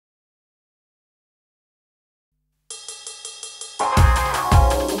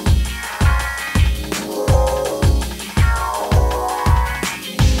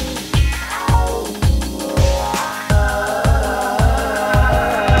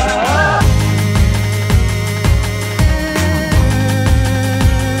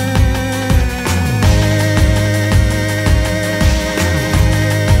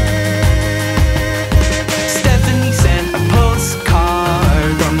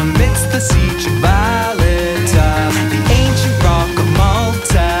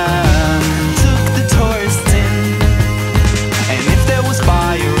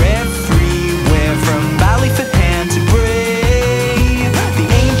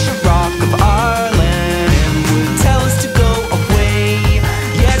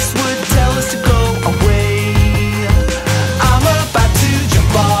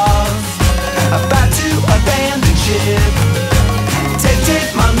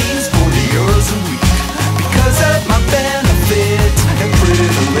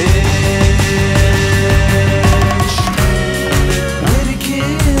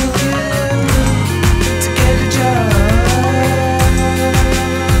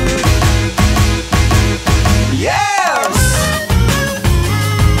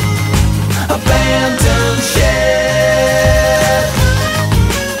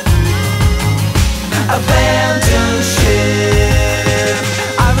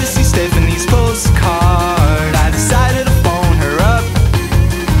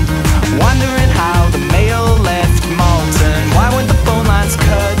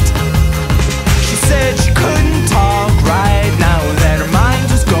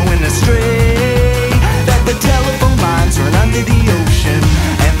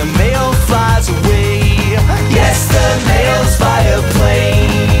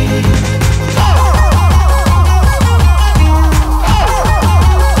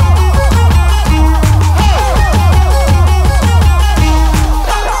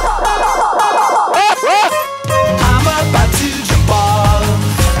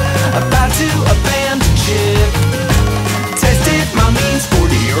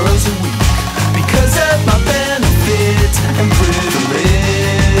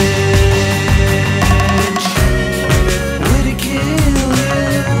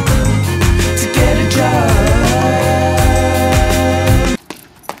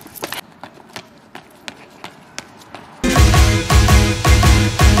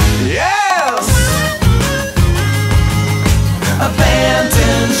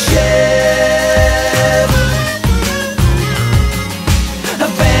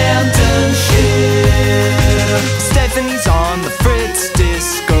ship. Stephanie's on the Fritz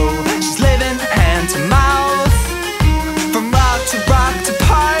disco. She's living hand to mouth, from rock to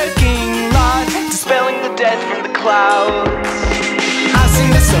parking lot, dispelling the dead from the clouds. I've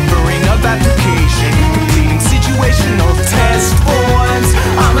seen the suffering of application, completing situational test forms.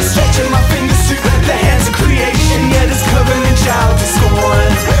 I'm a stretching my fingers to the hands of creation, yet it's covered in childish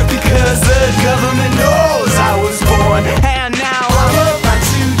scorn, because the government knows I was born. And now I'm about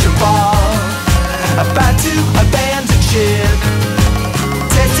to jump off, about to abandon ship.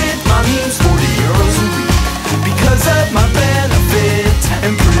 Tested my means, 40 euros a week, because of my benefit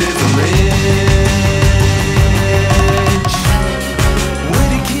and privilege.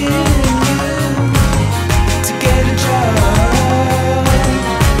 Would it kill you to get a job?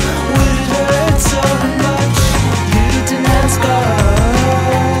 Would it hurt so much you denounce God?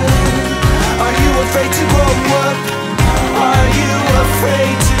 Are you afraid to grow up? Are you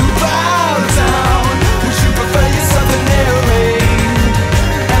afraid to bow down? Would you prefer yourself an air raid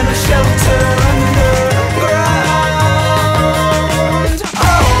and a shelter underground?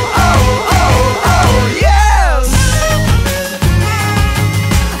 Oh, oh, oh, oh, yes!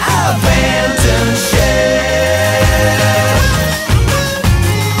 Abandoned ship.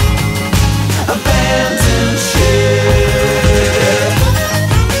 Abandoned ship.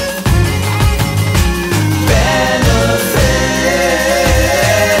 Benefit.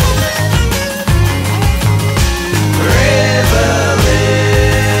 Privilege.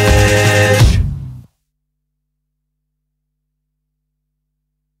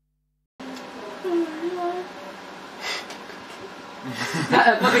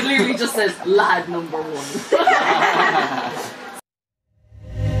 But it literally just says lad number 1.